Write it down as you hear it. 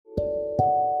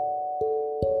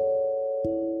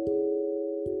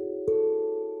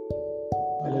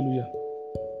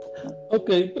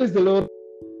Okay, praise the Lord.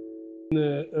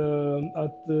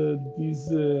 At this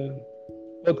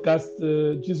podcast,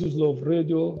 Jesus Love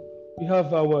Radio, we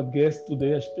have our guest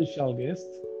today, a special guest,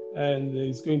 and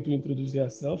he's going to introduce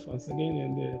herself once again,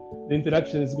 and the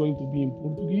interaction is going to be in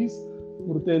Portuguese.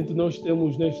 Portanto, nós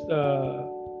temos nesta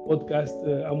podcast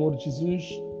Amor de Jesus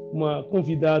uma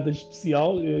convidada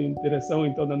especial, interação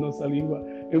então na nossa língua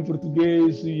em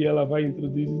português, e ela vai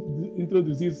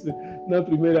introduzir-se na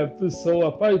primeira pessoa.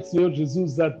 A paz do Senhor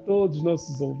Jesus a todos os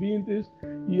nossos ouvintes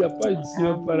e a paz do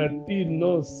Senhor para ti,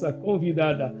 nossa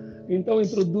convidada. Então,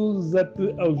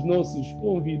 introduza-te aos nossos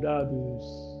convidados.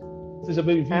 Seja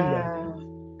bem-vinda.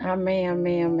 Amém.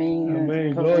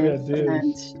 Amém, glória a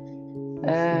Deus.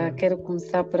 Quero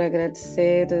começar por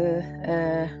agradecer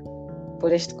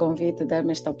por este convite,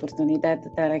 dar-me esta oportunidade de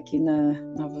estar aqui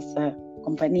na vossa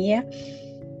companhia.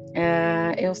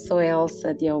 Eu sou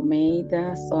Elsa de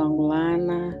Almeida, sou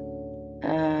angolana,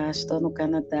 estou no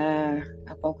Canadá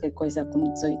há qualquer coisa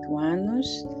como 18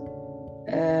 anos.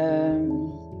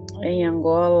 Em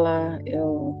Angola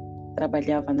eu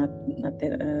trabalhava na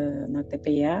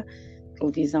TPA,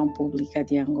 Televisão Pública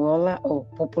de Angola, ou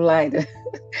Popular de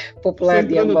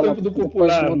Angola, no tempo do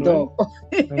Popular, depois mudou.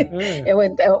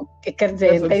 Quer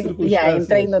dizer,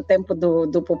 entrei no tempo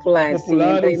do Popular. Popular, sim,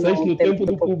 entrei no tempo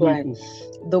do Popular, público.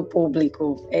 Do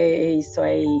público, é isso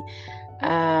aí.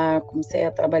 Comecei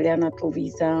a trabalhar na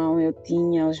televisão, eu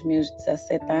tinha os meus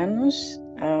 17 anos,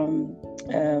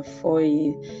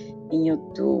 foi em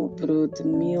outubro de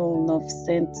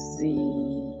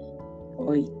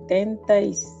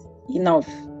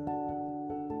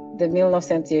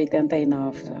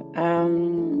 1989.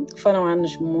 Foram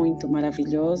anos muito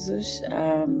maravilhosos.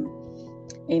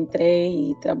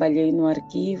 Entrei e trabalhei no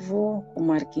arquivo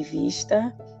como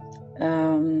arquivista,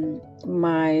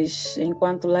 mas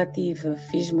enquanto lá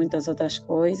fiz muitas outras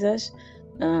coisas.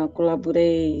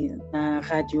 Colaborei na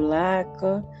Rádio LAC,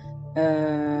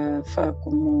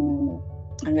 como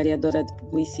angariadora de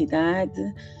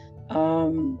publicidade.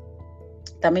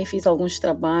 Também fiz alguns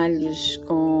trabalhos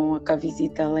com a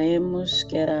Cavisita Lemos,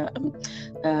 que era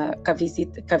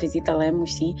Cavisita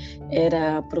Lemos, sim,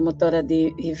 era promotora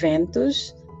de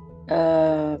eventos.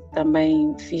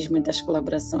 Também fiz muitas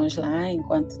colaborações lá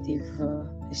enquanto tive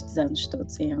estes anos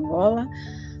todos em Angola.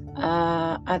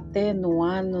 Até no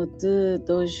ano de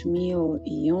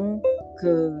 2001,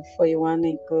 que foi o ano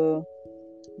em que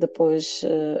depois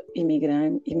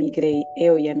imigrei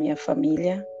eu e a minha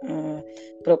família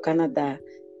para o Canadá.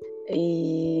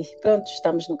 E pronto,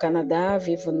 estamos no Canadá,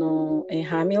 vivo em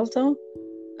Hamilton.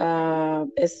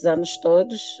 Esses anos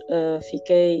todos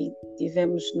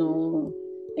tivemos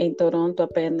em Toronto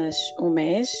apenas um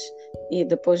mês, e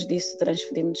depois disso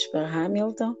transferimos para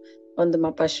Hamilton, onde me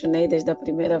apaixonei desde a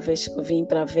primeira vez que vim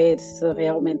para ver se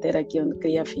realmente era aqui onde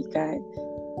queria ficar.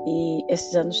 E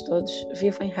esses anos todos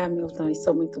vivo em Hamilton e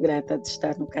sou muito grata de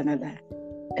estar no Canadá.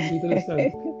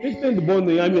 Interessante. O que tem de bom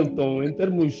em Hamilton, em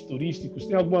termos turísticos?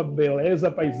 Tem alguma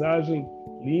beleza, paisagem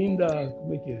linda?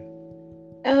 Como é que é?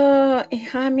 Em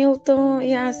Hamilton,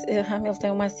 Hamilton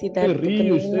é uma cidade tem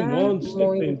rios, pequenina, tem montes,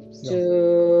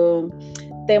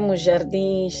 temos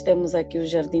jardins, temos aqui o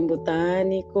Jardim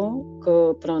Botânico,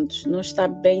 que pronto, não está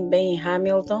bem em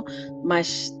Hamilton, mas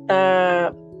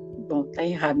está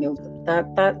em Hamilton,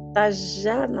 está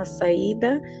já na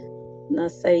saída,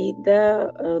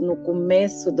 no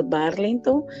começo de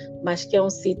Burlington, mas que é um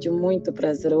sítio muito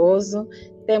prazeroso.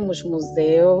 Temos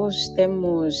museus,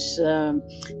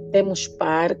 temos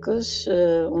parques,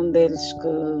 um deles que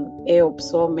eu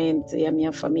pessoalmente e a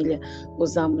minha família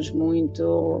usamos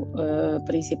muito,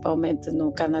 principalmente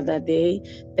no Canada Day.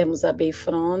 Temos a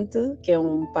Bayfront, que é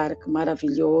um parque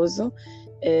maravilhoso,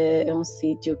 é um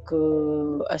sítio que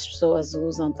as pessoas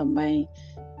usam também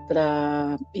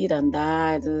para ir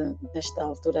andar nesta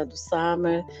altura do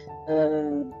summer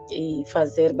e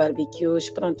fazer barbecues.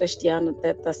 Pronto, este ano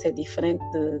até está a ser diferente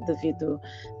devido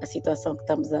à situação que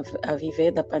estamos a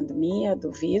viver da pandemia,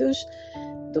 do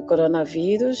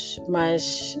coronavírus,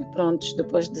 mas pronto,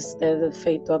 depois de se ter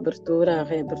feito a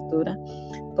reabertura,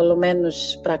 pelo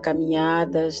menos para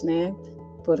caminhadas, né?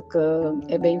 Porque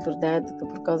é bem verdade que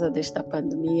por causa desta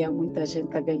pandemia muita gente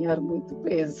está a ganhar muito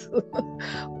peso,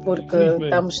 porque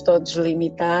estamos todos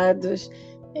limitados.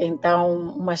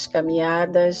 Então, umas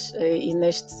caminhadas, e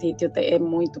neste sítio é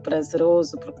muito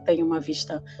prazeroso, porque tem uma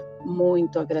vista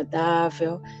muito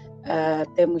agradável,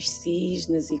 temos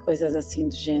cisnes e coisas assim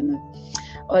do gênero.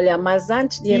 Olha, mas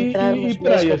antes de entrarmos... E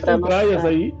praias, tem praias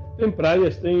aí? Tem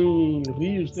praias, tem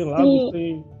rios, tem lagos,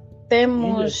 tem...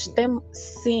 Temos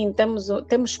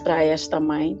praias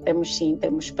também, temos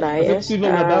praias. Mas é possível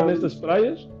nadar nessas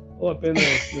praias? ou apenas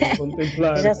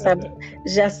contemplar?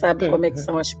 Já sabe como é que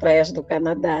são as praias do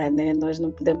Canadá, né? Nós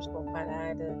não podemos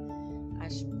comparar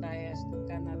as praias do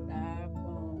Canadá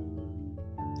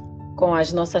com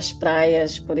as nossas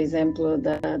praias, por exemplo,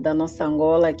 da nossa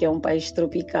Angola, que é um país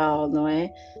tropical, não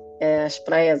é? As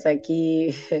praias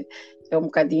aqui é um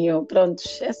bocadinho, pronto,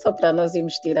 é só para nós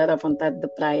irmos tirar a vontade de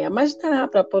praia, mas dá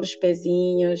para pôr os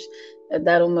pezinhos,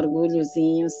 dar um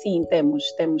mergulhozinho. Sim,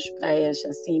 temos praias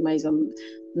assim, mais ou menos,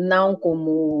 não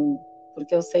como,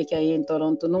 porque eu sei que aí em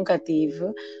Toronto nunca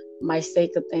tive, mas sei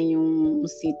que tem um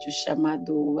sítio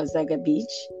chamado Azaga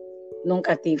Beach.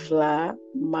 Nunca estive lá,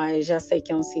 mas já sei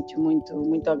que é um sítio muito,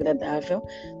 muito agradável.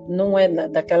 Não é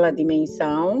daquela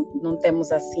dimensão, não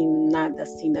temos assim nada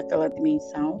assim daquela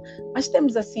dimensão, mas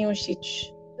temos assim uns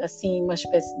sítios, assim uma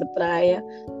espécie de praia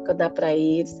que dá para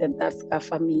ir, sentar-se com a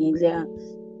família,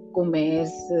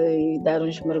 comer-se e dar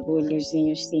uns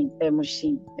mergulhozinhos. Sim, temos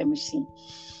sim, temos sim.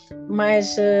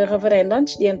 Mas, reverendo,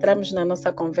 antes de entrarmos na nossa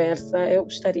conversa, eu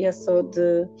gostaria só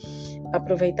de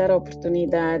aproveitar a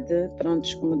oportunidade.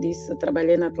 Pronto, como disse,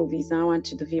 trabalhei na televisão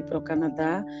antes de vir para o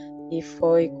Canadá e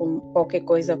foi com qualquer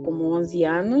coisa como 11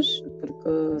 anos,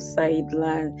 porque saí de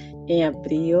lá em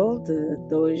abril de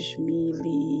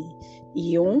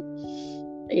 2001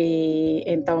 e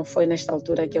então foi nesta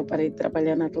altura que eu parei de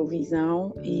trabalhar na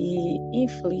televisão e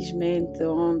infelizmente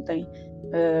ontem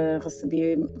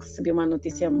recebi uma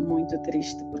notícia muito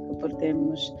triste, porque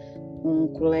perdemos um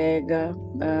colega,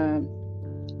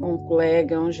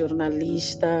 um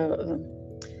jornalista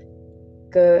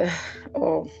que,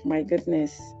 oh my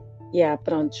goodness,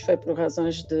 pronto, foi por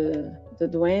razões de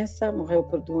doença, morreu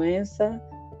por doença.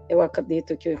 Eu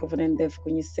acredito que o reverendo deve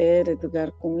conhecer, Edgar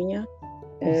Cunha.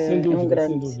 Sem dúvida,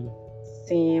 sem dúvida.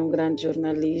 Sim, é um grande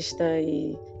jornalista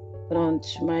e pronto,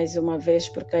 mais uma vez,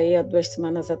 porque aí há 2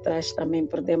 semanas atrás também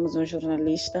perdemos um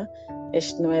jornalista.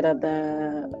 Este não era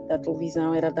da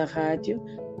televisão, era da rádio,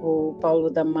 o Paulo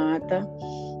da Mata.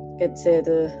 Quer dizer,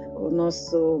 o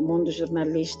nosso mundo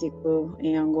jornalístico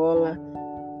em Angola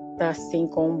está assim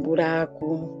com um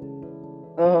buraco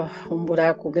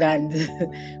grande,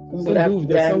 um buraco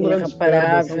grande,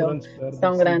 irreparável.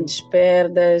 São grandes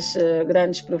perdas,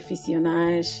 grandes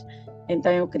profissionais.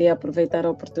 Então eu queria aproveitar a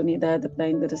oportunidade para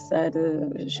endereçar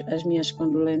as minhas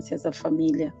condolências à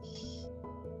família.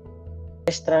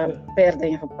 Esta perda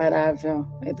irreparável,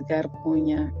 Edgar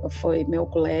Cunha, foi meu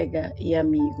colega e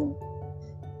amigo.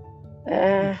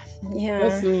 É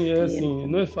assim,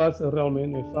 não é fácil realmente,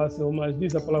 não é fácil, mas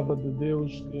diz a palavra de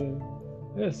Deus que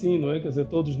é assim, não é? Quer dizer,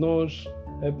 todos nós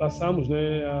passamos,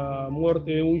 né? A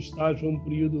morte é um estágio, um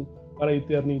período para a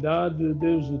eternidade,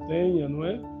 Deus o tenha, não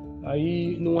é?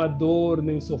 Aí não há dor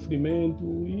nem sofrimento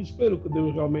e espero que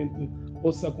Deus realmente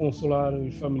possa consolar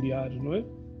os familiares, não é?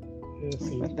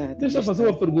 Assim. Verdade, deixa eu fazer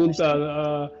uma pergunta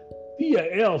à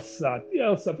tia Elsa.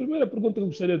 Tia Elsa, a primeira pergunta que eu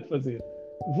gostaria de fazer.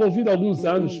 Envolvido há alguns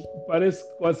anos, parece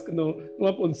que quase que não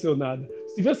aconteceu nada.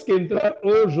 Se tivesse que entrar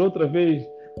hoje outra vez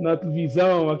na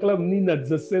televisão, aquela menina de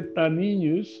 17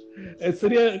 aninhos,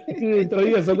 seria que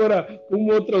entrarias agora com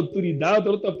uma outra autoridade,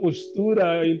 outra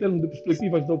postura em termos de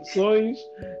perspectivas de opções,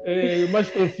 mais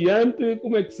confiante?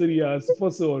 Como é que seria se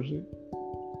fosse hoje?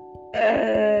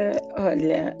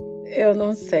 Olha, eu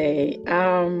não sei.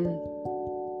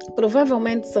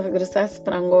 Provavelmente se regressasse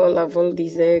para Angola, vou lhe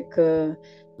dizer que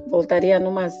voltaria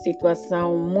numa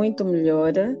situação muito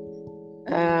melhor.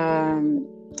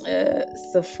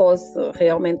 Se fosse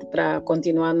realmente para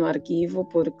continuar no arquivo,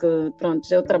 porque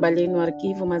pronto, eu trabalhei no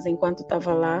arquivo, mas enquanto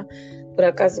estava lá, por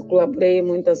acaso colaborei em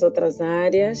muitas outras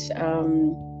áreas.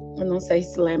 Não sei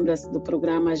se lembra-se do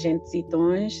programa Agentes e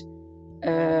Tons.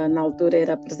 Na altura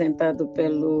era apresentado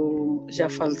pelo já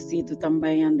falecido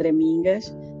também André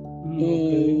Mingas,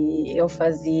 e eu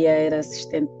era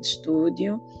assistente de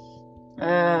estúdio.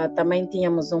 Também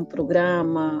tínhamos um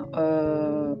programa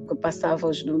que passava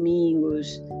aos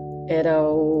domingos, era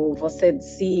o Você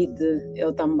Decide.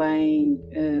 Eu também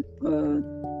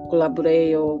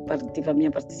colaborei, ou tive a minha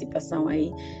participação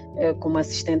aí como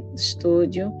assistente de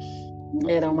estúdio.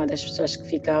 Era uma das pessoas que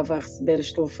ficava a receber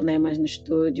os telefonemas no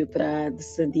estúdio para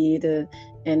decidir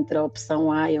entre a opção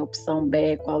A e a opção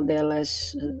B, qual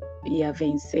delas ia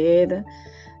vencer.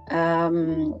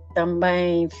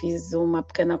 Também fiz uma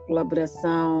pequena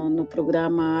colaboração no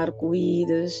programa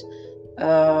Arco-Íris,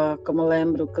 que me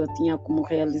lembro que tinha como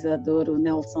realizador o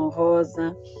Nelson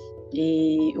Rosa,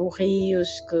 e o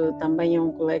Rios, que também é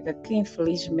um colega que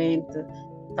infelizmente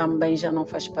também já não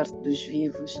faz parte dos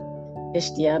vivos.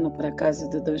 Este ano, por acaso,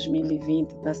 de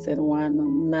 2020, está a ser um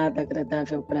ano nada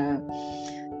agradável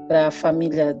para a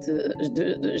família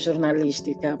de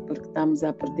jornalística, porque estamos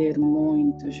a perder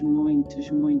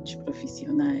muitos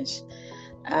profissionais.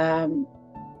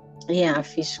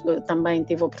 Também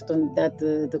tive a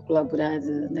oportunidade de colaborar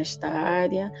nesta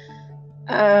área.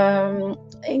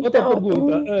 Outra Então,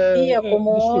 pergunta. um dia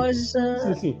como Desculpa. hoje...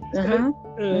 Sim.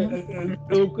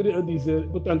 Eu queria dizer,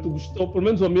 portanto, gostou, pelo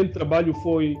menos o ambiente de trabalho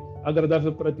foi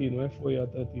agradável para ti, não é? Foi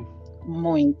atrativo.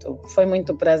 Foi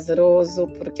muito prazeroso,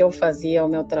 porque eu fazia o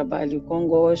meu trabalho com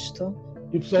gosto.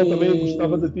 E o pessoal também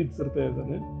gostava de ti, de certeza,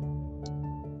 né?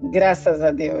 Graças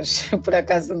a Deus, por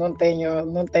acaso não tenho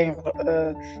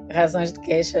razões de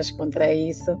queixas contra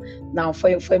isso. Não,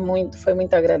 foi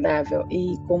muito agradável.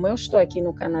 E como eu estou aqui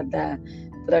no Canadá,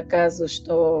 por acaso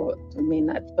estou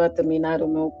a terminar o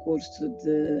meu curso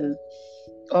de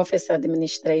Office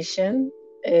Administration.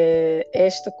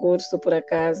 Este curso, por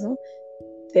acaso,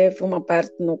 teve uma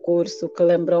parte no curso que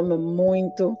lembrou-me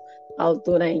muito a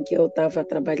altura em que eu estava a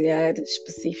trabalhar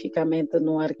especificamente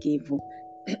no arquivo.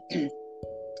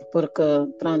 Porque,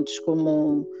 pronto,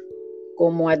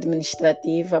 como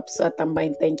administrativa, a pessoa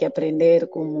também tem que aprender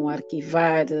como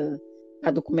arquivar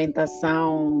a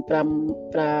documentação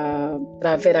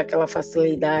para haver aquela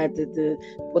facilidade de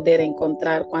poder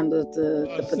encontrar quando te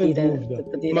pedirem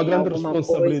uma grande alguma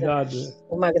responsabilidade. coisa.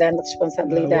 Uma grande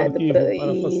responsabilidade. O arquivo,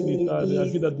 para facilitar a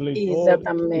vida do leitor,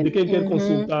 exatamente. De quem quer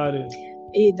consultar.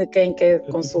 E de quem quer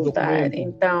consultar.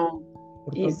 Então,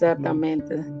 portanto,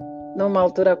 exatamente. Numa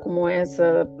altura como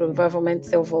essa, provavelmente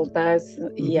se eu voltasse,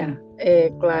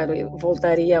 claro, eu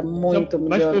voltaria muito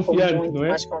melhor, com muito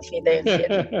mais confidência.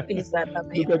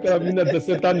 Exatamente. Do que aquela menina de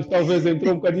 17 anos talvez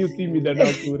entrou um bocadinho tímida na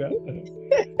altura.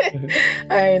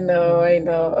 I know.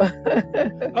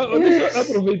 Deixa eu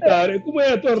aproveitar. Como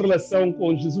é a tua relação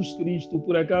com Jesus Cristo?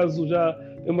 Por acaso já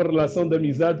é uma relação de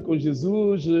amizade com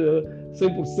Jesus?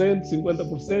 100%,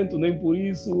 50%? Nem por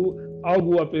isso?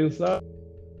 Algo a pensar?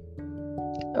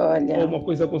 Olha, ou uma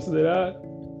coisa a considerar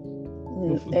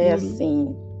no futuro? É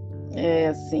assim.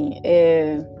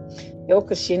 Eu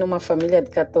cresci numa família de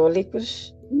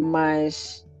católicos,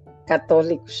 mas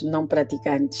católicos não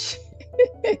praticantes.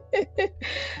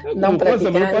 Não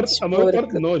praticantes. A maior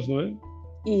parte de nós, não é?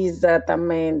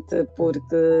 Exatamente,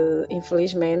 porque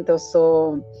infelizmente eu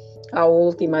sou a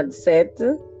última de 7,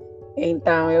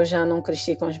 então eu já não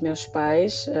cresci com os meus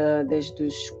pais desde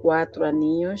os 4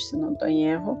 aninhos, se não estou em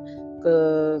erro,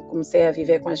 que comecei a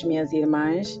viver com as minhas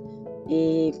irmãs,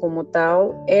 e como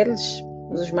tal, eles,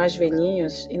 os mais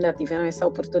velhinhos, ainda tiveram essa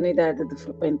oportunidade de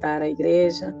frequentar a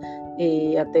igreja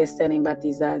e até serem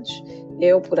batizados.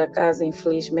 Eu, por acaso,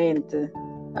 infelizmente,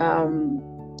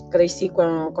 cresci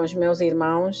com os meus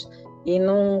irmãos e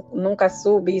nunca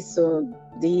soube isso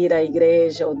de ir à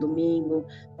igreja ao domingo.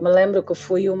 Me lembro que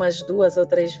fui umas 2 ou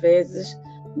 3 vezes,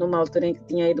 numa altura em que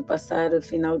tinha ido passar o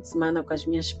final de semana com as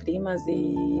minhas primas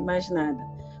e mais nada.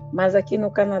 Mas aqui no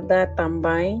Canadá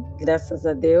também, graças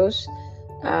a Deus,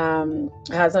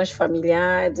 razões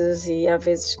familiares e às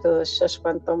vezes que as pessoas,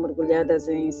 quando estão mergulhadas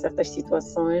em certas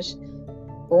situações,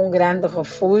 um grande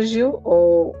refúgio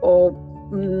ou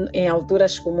em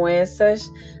alturas como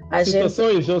essas, a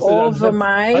situações, gente ouve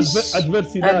mais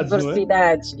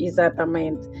adversidades,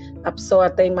 exatamente. A pessoa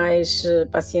tem mais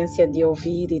paciência de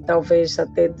ouvir e talvez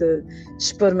até de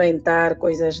experimentar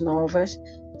coisas novas.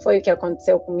 Foi o que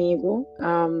aconteceu comigo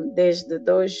desde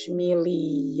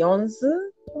 2011,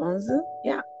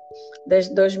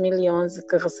 desde 2011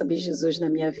 que recebi Jesus na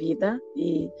minha vida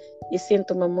e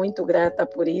sinto-me muito grata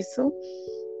por isso.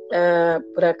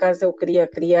 Por acaso eu queria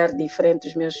criar diferente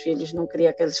os meus filhos, não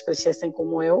queria que eles crescessem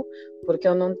como eu, porque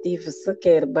eu não tive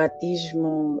sequer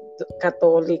batismo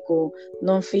católico,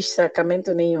 não fiz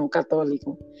sacramento nenhum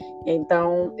católico.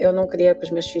 Então eu não queria que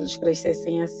os meus filhos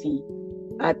crescessem assim.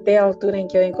 Até a altura em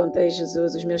que eu encontrei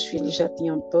Jesus, os meus filhos já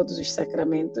tinham todos os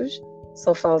sacramentos,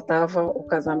 só faltava o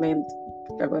casamento,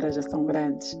 porque agora já são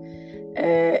grandes.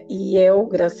 E eu,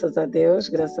 graças a Deus,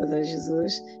 graças a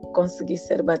Jesus, consegui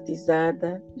ser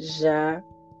batizada já,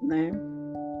 né?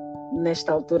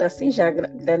 Nesta altura, assim, já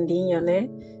grandinha, né?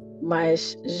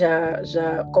 Mas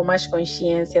já com mais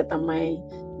consciência também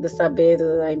de saber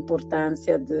a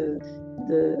importância de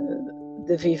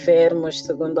vivermos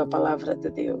segundo a palavra de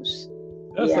Deus.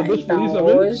 Graças a Deus, então,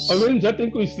 por isso, ao menos já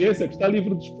tem consciência que está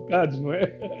livre dos pecados, não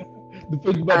é?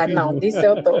 Depois do batismo. Não, disso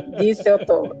eu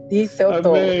estou.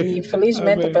 E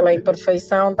infelizmente, pela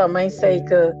imperfeição, também sei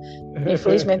que,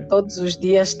 infelizmente, todos os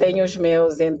dias tenho os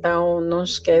meus, então não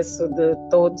esqueço de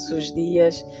todos os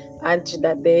dias, antes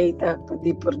da deita,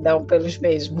 pedir perdão pelos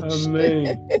mesmos. Amém.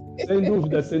 Sem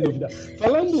dúvida.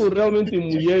 Falando realmente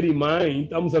em mulher e mãe,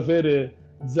 estamos a ver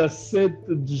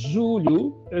 17 de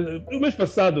julho, o mês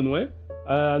passado, não é?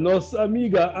 A nossa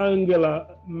amiga Angela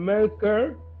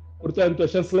Merkel, portanto, a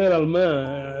chanceler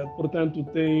alemã, portanto,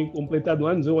 tem completado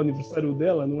anos, é o aniversário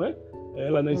dela, não é?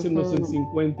 Ela nasceu em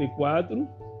 1954,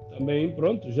 também,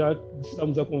 pronto, já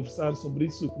estamos a conversar sobre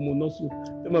isso como o nosso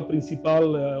tema principal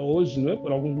hoje, não é?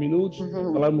 Por alguns minutos,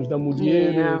 falarmos da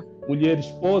mulher, mulher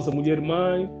esposa, mulher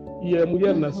mãe e a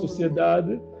mulher na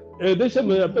sociedade.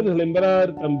 Deixa-me apenas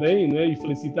lembrar também, não é? E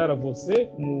felicitar a você,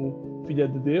 como filha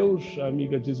de Deus,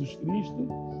 amiga de Jesus Cristo,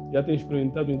 já tem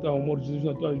experimentado então o amor de Jesus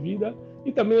na tua vida,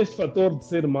 e também este fator de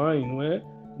ser mãe, não é?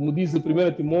 Como diz o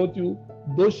 1 Timóteo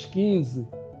 2,15,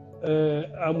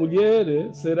 a mulher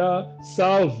será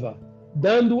salva,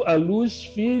 dando à luz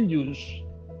filhos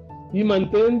e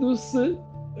mantendo-se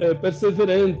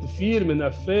perseverante, firme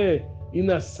na fé e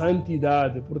na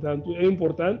santidade. Portanto, é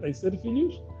importante ser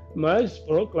filhos, mas,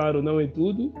 claro, não é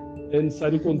tudo. É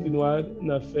necessário continuar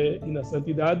na fé e na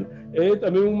santidade. É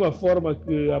também uma forma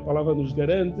que a palavra nos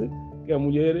garante que a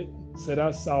mulher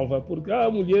será salva, porque há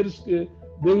mulheres que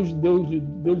Deus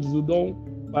deu-lhes o dom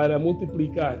para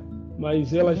multiplicar,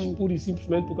 mas elas, pura e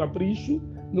simplesmente por capricho,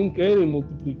 não querem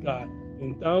multiplicar.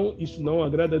 Então, isso não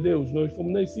agrada a Deus. Nós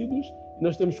fomos nascidos e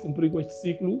nós temos que cumprir com este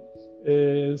ciclo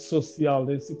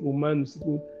social, esse ciclo humano,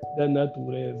 ciclo da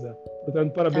natureza.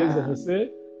 Portanto, parabéns a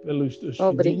você pelos teus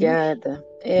Obrigada. filhos.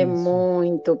 É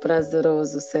muito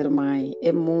prazeroso ser mãe.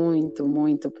 É muito,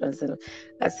 muito prazeroso.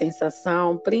 A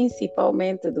sensação,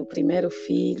 principalmente do primeiro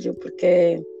filho,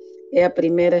 porque é a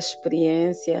primeira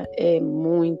experiência, é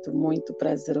muito, muito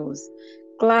prazeroso.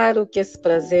 Claro que esse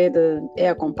prazer é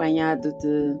acompanhado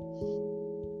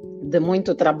de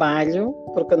muito trabalho,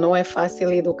 porque não é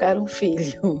fácil educar um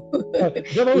filho.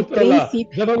 Já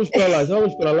vamos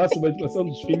para lá sobre a educação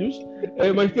dos filhos,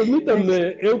 mas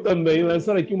permita-me eu também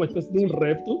lançar aqui uma espécie de um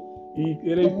repto e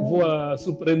vou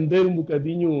surpreender um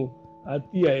bocadinho a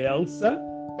tia Elsa.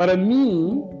 Para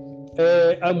mim,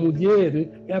 a mulher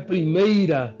é a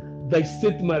primeira das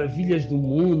 7 maravilhas do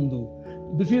mundo,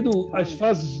 devido às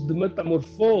fases de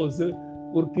metamorfose,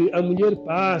 porque a mulher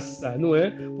passa, não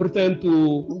é?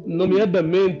 Portanto,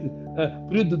 nomeadamente, o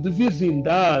período de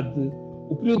virgindade,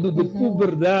 o período de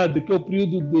puberdade, que é o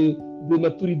período de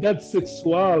maturidade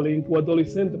sexual, em que o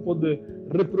adolescente pode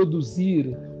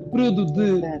reproduzir, o período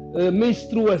de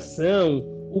menstruação,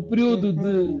 o período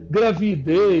de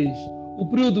gravidez, o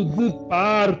período de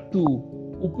parto,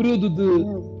 o período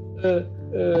de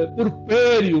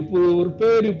porpério,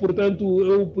 portanto,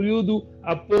 é o período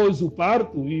após o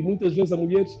parto, e muitas vezes as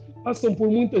mulheres passam por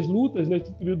muitas lutas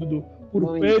neste período do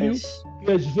porpério,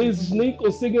 que às vezes nem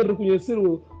conseguem reconhecer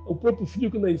o próprio filho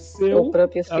que nasceu,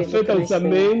 afeta-lhes a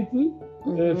mente,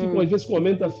 ficam às vezes com a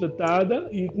mente afetada,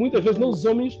 e muitas vezes nós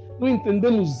homens não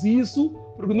entendemos isso,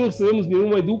 porque não recebemos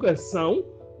nenhuma educação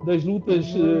das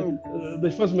lutas,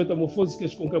 das fases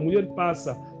metamorfósicas com que a mulher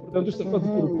passa. Portanto, esta fase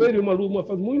de porpério é uma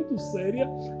fase muito séria.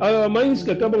 Há mães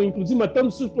que acabam, inclusive, matando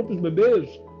seus próprios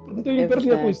bebês, porque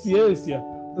perdem a consciência.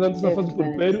 Portanto, esta fase de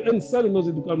porpério, é necessário nós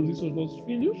educarmos isso aos nossos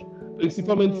filhos,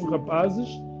 principalmente os rapazes,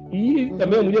 e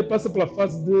também a mulher passa pela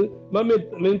fase de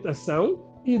amamentação,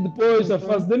 e depois a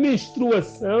fase de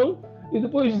menstruação, e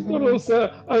depois tornam-se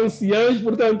anciãs.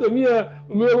 Portanto,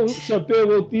 o meu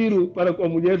chapéu eu tiro para com a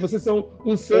mulher. Vocês são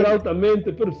um ser altamente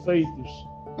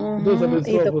perfeitos. Deus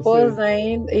abençoe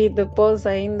e depois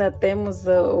ainda temos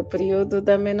o período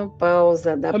da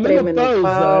menopausa, da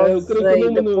pré-menopausa. Eu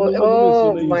creio que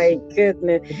oh my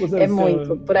goodness, é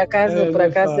muito. Por acaso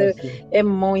é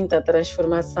muita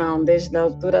transformação, desde a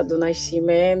altura do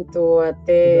nascimento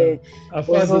até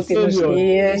os últimos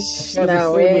dias.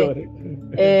 Não,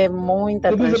 é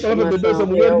muita transformação. A palavra de Deus, a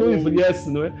mulher não envelhece,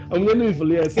 não é? A mulher não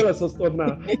envelhece, ela só se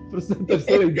torna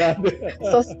terceira idade.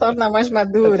 Só se torna mais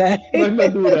madura. Mais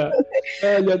madura.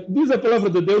 Olha, diz a palavra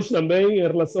de Deus também em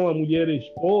relação à mulher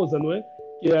esposa, não é?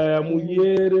 Que a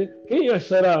mulher, quem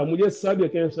achará? A mulher sábia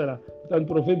quem achará? Portanto,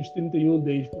 Provérbios 31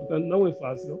 diz, portanto, não é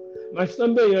fácil. Mas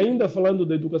também, ainda falando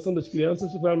da educação das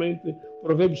crianças, realmente,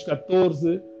 Provérbios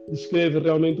 14 descreve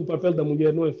realmente o papel da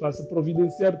mulher, não é fácil.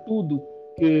 Providenciar tudo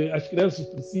que as crianças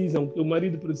precisam, que o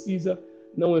marido precisa,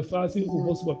 não é fácil. O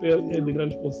vosso papel é de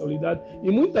grande responsabilidade. E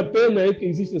muita pena é que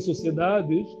existem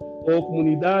sociedades ou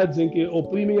comunidades em que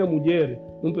oprimem a mulher,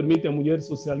 não permitem a mulher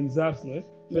socializar-se, não é?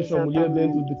 Deixam a mulher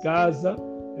dentro de casa.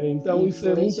 Então, isso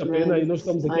é muita pena e nós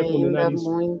estamos aqui a condenar isso.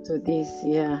 Muito disso,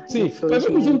 Sim,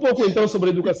 falamos um pouco então sobre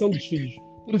a educação dos filhos.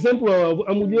 Por exemplo,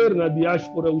 a mulher na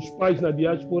diáspora, os pais na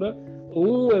diáspora,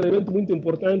 um elemento muito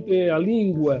importante é a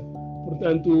língua.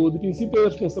 Portanto, de princípio, é a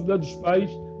responsabilidade dos pais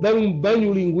dar um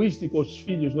banho linguístico aos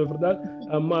filhos, não é verdade?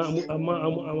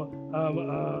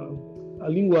 A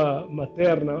língua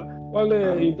materna. Qual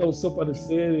é, então, o seu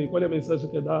parecer? Qual é a mensagem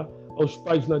que dá aos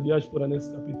pais na diáspora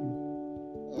nesse capítulo?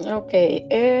 Ok,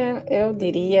 eu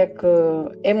diria que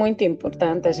é muito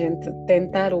importante a gente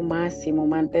tentar o máximo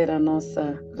manter a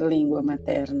nossa língua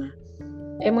materna.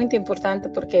 É muito importante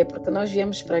porque nós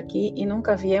viemos para aqui e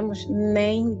nunca viemos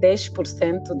nem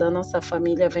 10% da nossa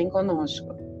família vem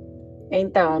conosco.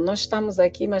 Então, nós estamos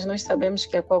aqui, mas nós sabemos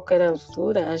que a qualquer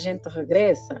altura a gente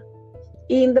regressa.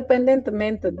 E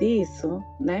independentemente disso,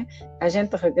 né, a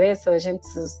gente regressa, a gente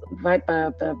vai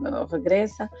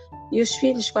regressa, e os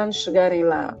filhos quando chegarem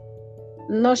lá,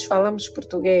 nós falamos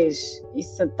português, e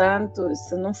se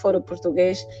não for o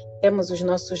português, temos os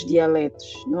nossos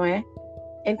dialetos, não é?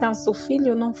 Então, se o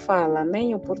filho não fala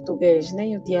nem o português,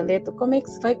 nem o dialeto, como é que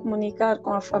se vai comunicar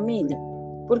com a família?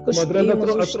 Porque os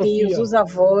primos, os tios, os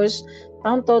avós,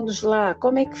 estão todos lá.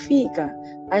 Como é que fica?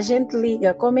 A gente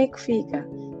liga, como é que fica?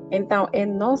 Então, é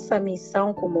nossa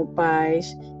missão como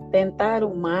pais tentar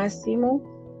o máximo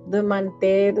de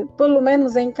manter, pelo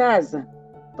menos em casa,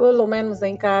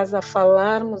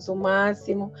 falarmos o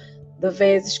máximo de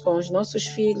vezes com os nossos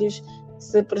filhos,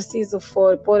 se preciso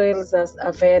for, pôr eles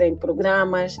a verem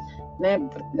programas, né?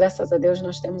 Graças a Deus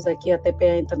nós temos aqui a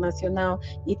TPA Internacional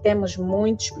e temos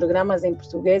muitos programas em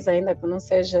português, ainda que não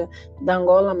seja da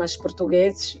Angola, mas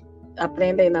portugueses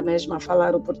aprendem na mesma a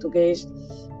falar o português.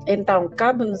 Então,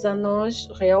 cabe-nos a nós,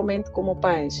 realmente, como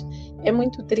pais. É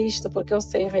muito triste, porque eu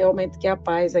sei realmente que há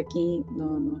pais aqui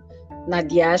na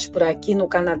diáspora, aqui no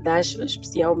Canadá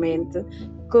especialmente,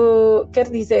 que, quer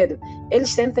dizer, eles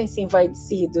sentem-se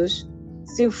envaidecidos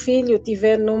se o filho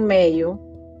estiver no meio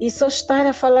e só estar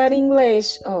a falar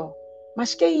inglês. Oh,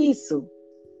 mas que é isso?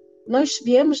 Nós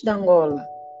viemos da Angola.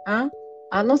 Hein?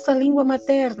 A nossa língua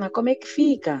materna, como é que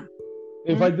fica?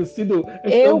 Envaidecido,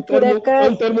 este é um termo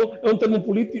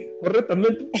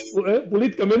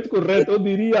politicamente correto, eu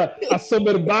diria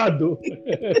assoberbado.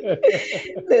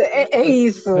 É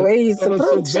isso.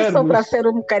 Pronto, é só para ser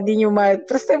um bocadinho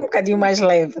mais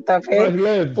leve, tá vendo? Mais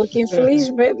leve.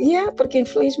 Porque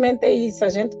infelizmente é isso, a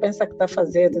gente pensa que está a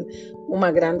fazer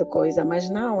uma grande coisa,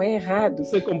 mas não, é errado.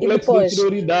 Isso é complexo de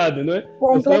inferioridade, não é?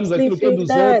 Nós falamos aquilo que é dos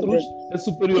outros é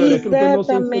superior, exatamente. Aquilo que é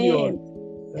nosso é inferior.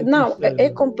 Não, é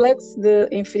complexo de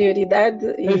inferioridade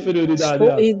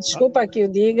e desculpa que eu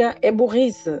diga, é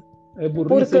burrice.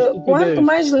 Porque quanto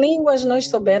mais línguas nós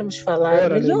soubermos falar,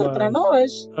 melhor para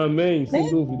nós. Amém, né?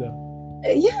 Sem dúvida.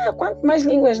 Quanto mais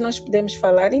línguas nós podemos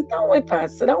falar, então,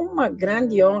 será uma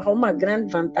grande honra, uma grande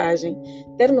vantagem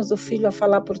termos o filho a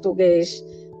falar português,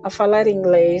 a falar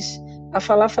inglês, a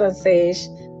falar francês,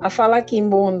 a falar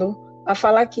quimbundo, a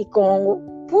falar kikongo.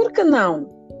 Por que não?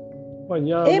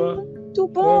 Muito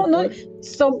bom,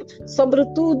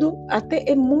 sobretudo, até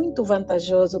é muito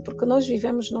vantajoso, porque nós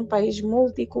vivemos num país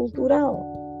multicultural.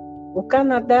 O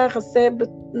Canadá recebe,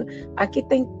 aqui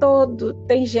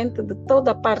tem gente de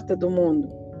toda parte do mundo.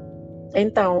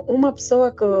 Então, uma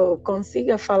pessoa que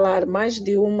consiga falar mais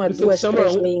de uma, duas,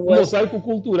 três línguas... Um mosaico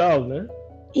cultural, né?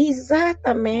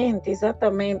 Exatamente.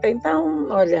 Então,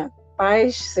 olha,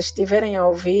 pais, se estiverem a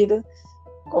ouvir,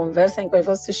 conversem com os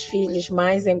vossos filhos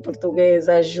mais em português,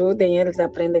 ajudem eles a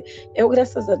aprender. Eu,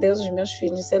 graças a Deus, os meus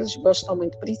filhos, eles gostam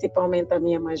muito, principalmente a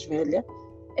minha mais velha.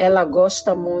 Ela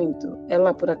gosta muito.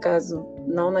 Ela, por acaso,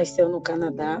 não nasceu no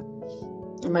Canadá,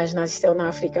 mas nasceu na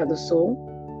África do Sul.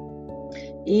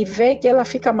 E vê que ela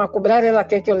fica a cobrar, ela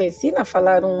quer que eu lhe ensine a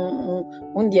falar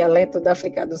um dialeto da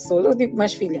África do Sul. Eu digo,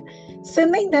 mas filha, se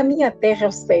nem da minha terra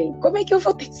eu sei, como é que eu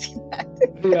vou te ensinar?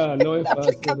 Não é fácil,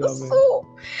 África do Sul.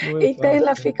 Então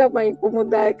ela fica mais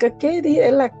incomodada,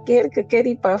 ela quer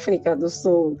ir para a África do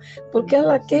Sul, porque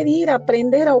ela quer ir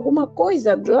aprender alguma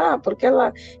coisa de lá, porque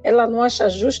ela não acha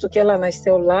justo que ela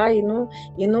nasceu lá e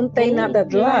não tem nada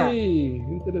de lá.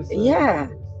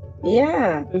 Interessante.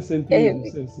 Tem sentido,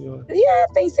 sim, senhora.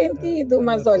 Tem sentido,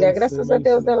 mas olha, graças a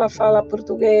Deus ela fala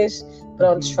português,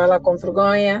 pronto, fala com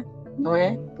vergonha, não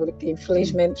é? Porque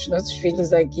infelizmente os nossos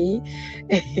filhos aqui,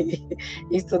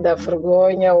 isso dá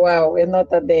vergonha, uau, é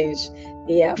nota 10.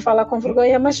 Fala com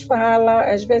vergonha, mas fala,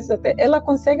 às vezes até, ela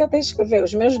consegue até escrever,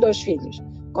 os meus 2 filhos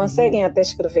conseguem até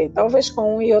escrever, talvez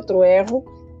com um e outro erro,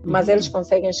 mas eles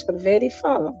conseguem escrever e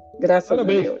falam, graças a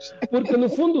Deus. Porque no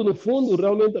fundo,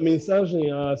 realmente a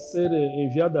mensagem a ser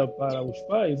enviada para os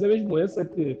pais é mesmo essa,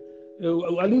 que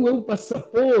a língua é um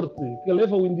passaporte que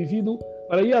leva o indivíduo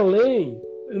para ir além.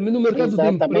 No mercado de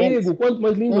emprego, quanto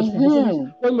mais línguas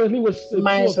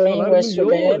mais línguas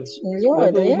melhor.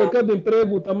 O mercado de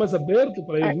emprego está mais aberto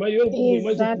para eles, mais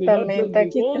oportunidades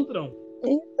eles encontram.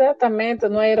 Exatamente,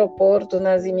 no aeroporto,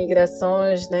 nas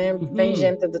imigrações, né? Vem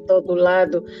gente de todo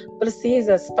lado,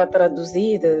 precisa-se para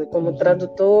traduzir, como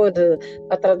tradutor,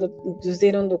 para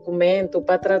traduzir um documento,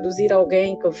 para traduzir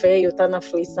alguém que veio, está na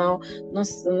aflição, não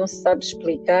se sabe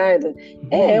explicar.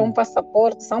 É um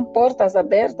passaporte, são portas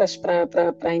abertas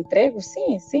para emprego,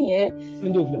 sim, é.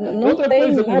 Sem dúvida. Não Outra tem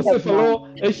coisa que nada você mal. falou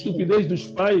é a estupidez dos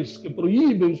pais que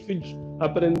proíbem os filhos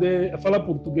aprender a falar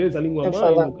português, a língua Eu mãe,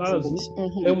 falar no caso.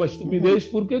 português. É uma estupidez,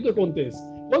 porque o que acontece?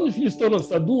 Quando os filhos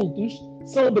tornam-se adultos,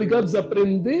 são obrigados a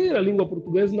aprender a língua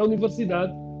portuguesa na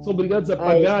universidade, são obrigados a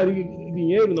pagar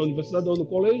dinheiro na universidade ou no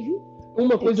colégio,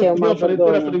 uma coisa que que é uma podiam ter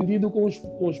vergonha. aprendido com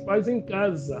os pais em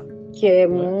casa. Que é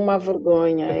Não é? uma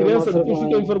vergonha. A É uma criança depois fica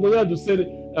vergonha. envergonhada de ser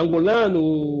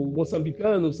angolano,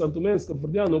 moçambicano, santomense,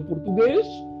 cabo-verdiano ou português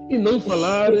e não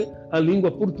falar a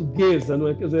língua portuguesa, não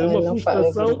é? Quer dizer, é uma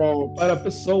frustração para a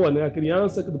pessoa, né? A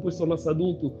criança que depois torna-se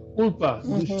adulto, culpa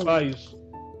dos pais.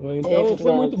 Não é? Então,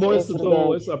 foi muito bom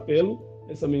esse apelo,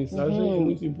 essa mensagem, é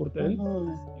muito importante.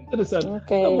 Interessante. Tá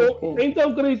bom.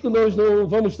 Então, creio que nós não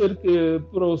vamos ter que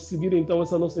prosseguir então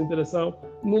essa nossa interação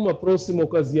numa próxima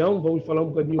ocasião. Vamos falar um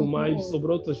bocadinho mais sobre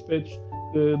outros aspectos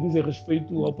que dizem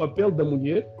respeito ao papel da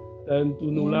mulher, tanto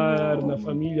no lar, na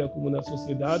família, como na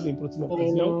sociedade, em próxima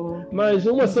ocasião. Mas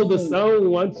uma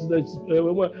saudação antes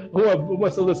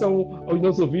uma saudação aos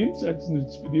nossos ouvintes, antes de nos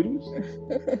despedirmos.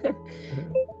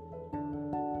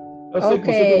 Eu sei que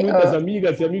você tem muitas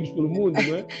amigas e amigos pelo mundo,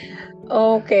 não é?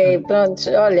 Ok, pronto.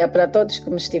 Olha, para todos que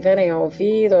me estiverem a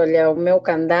ouvir, olha, o meu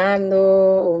candando,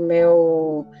 o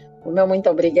meu muito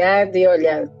obrigado. E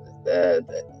olha,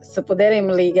 se puderem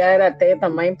me ligar até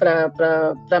também para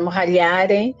me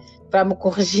ralharem, para me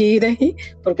corrigirem,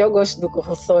 porque eu gosto de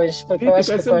correções, porque eu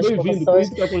acho que com as correções...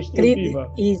 Crítica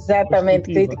construtiva.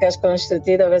 Exatamente, críticas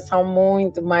construtivas são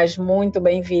muito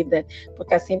bem-vindas,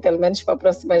 porque assim, pelo menos para a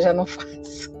próxima, já não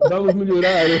faço. Vamos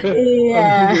melhorar.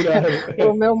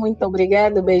 O meu muito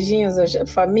obrigado, beijinhos,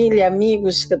 família,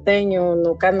 amigos que tenho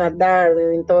no Canadá,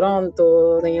 em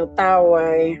Toronto, em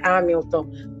Ottawa, em Hamilton.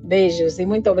 Beijos e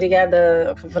muito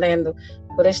obrigada, reverendo,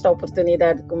 por esta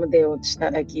oportunidade que me deu de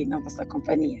estar aqui na vossa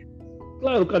companhia.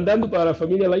 Claro, cantando para a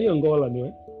família lá em Angola, não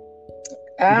é?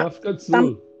 Na África do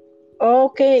Sul.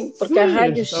 Ok, porque a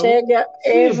rádio chega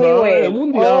everywhere. É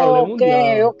mundial,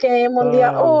 Ok, é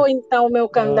mundial. Então, meu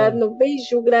candado, um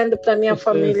beijo grande para a minha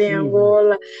família em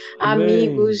Angola,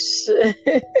 amigos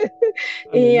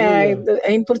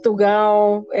em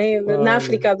Portugal, na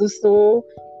África do Sul,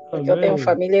 porque eu tenho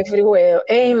família everywhere,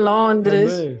 em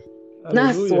Londres,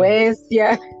 na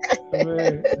Suécia.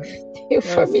 Tenho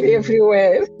família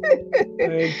everywhere.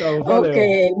 Então, valeu.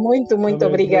 Ok, muito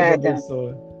obrigada.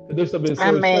 Que Deus te abençoe.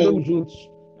 Amém. Estaremos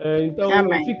juntos. Então,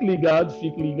 Amém. fique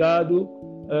ligado.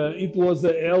 It was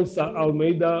Elsa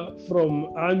Almeida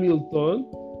from Hamilton.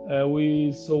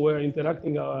 We were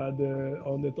interacting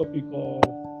on the topic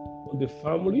of the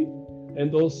family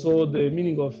and also the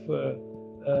meaning of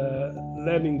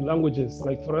learning languages,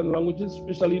 like foreign languages,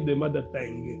 especially the mother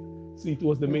tongue. So it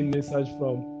was the main message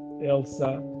from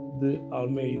Elsa de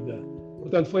Almeida.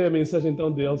 Portanto, foi a mensagem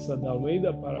então de Elsa de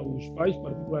Almeida para os pais,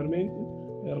 particularmente,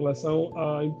 em relação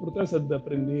à importância de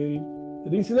aprender,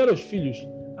 de ensinar aos filhos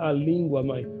a língua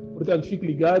mãe. Portanto, fique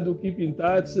ligado, keep in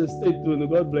touch, stay tuned.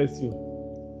 God bless you.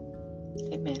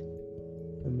 Amen.